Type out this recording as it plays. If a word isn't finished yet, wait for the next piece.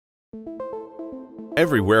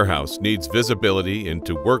Every warehouse needs visibility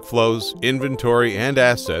into workflows, inventory, and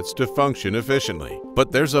assets to function efficiently.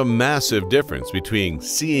 But there's a massive difference between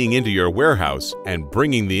seeing into your warehouse and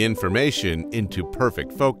bringing the information into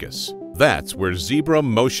perfect focus. That's where Zebra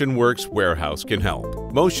MotionWorks Warehouse can help.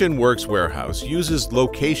 MotionWorks Warehouse uses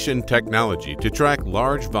location technology to track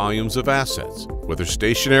large volumes of assets, whether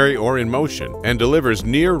stationary or in motion, and delivers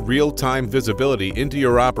near real-time visibility into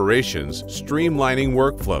your operations, streamlining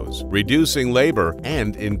workflows, reducing labor,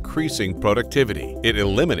 and increasing productivity. It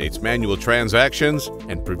eliminates manual transactions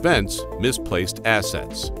and prevents misplaced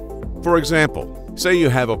assets. For example, say you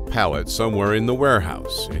have a pallet somewhere in the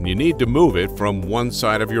warehouse and you need to move it from one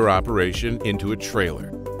side of your operation into a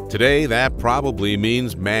trailer. Today, that probably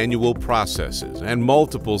means manual processes and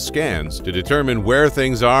multiple scans to determine where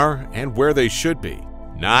things are and where they should be.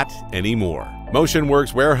 Not anymore.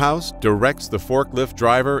 MotionWorks Warehouse directs the forklift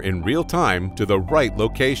driver in real time to the right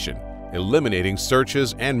location, eliminating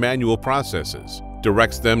searches and manual processes,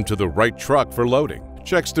 directs them to the right truck for loading,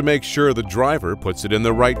 checks to make sure the driver puts it in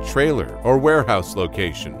the right trailer or warehouse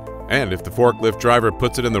location. And if the forklift driver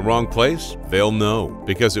puts it in the wrong place, they'll know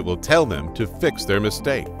because it will tell them to fix their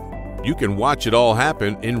mistake. You can watch it all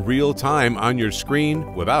happen in real time on your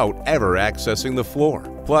screen without ever accessing the floor.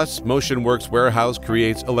 Plus, MotionWorks Warehouse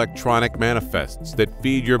creates electronic manifests that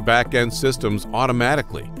feed your back-end systems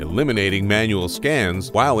automatically, eliminating manual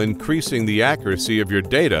scans while increasing the accuracy of your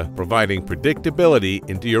data, providing predictability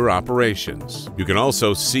into your operations. You can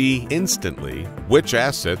also see instantly which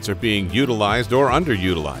assets are being utilized or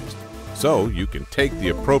underutilized, so you can take the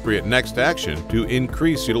appropriate next action to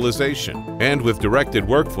increase utilization. And with directed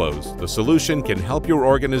workflows, the solution can help your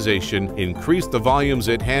organization increase the volumes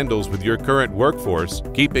it handles with your current workforce,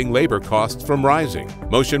 keeping labor costs from rising.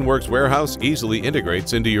 MotionWorks Warehouse easily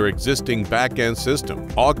integrates into your existing back-end system,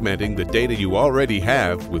 augmenting the data you already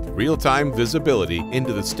have with real-time visibility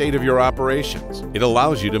into the state of your operations. It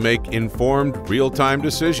allows you to make informed, real-time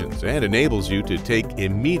decisions and enables you to take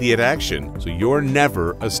immediate action, so you're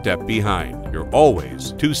never a step behind. You're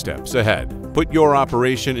always 2 steps ahead. Put your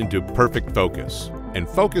operation into perfect focus and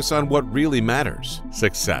focus on what really matters: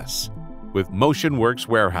 success. With MotionWorks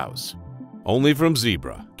Warehouse. Only from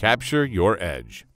Zebra. Capture your edge.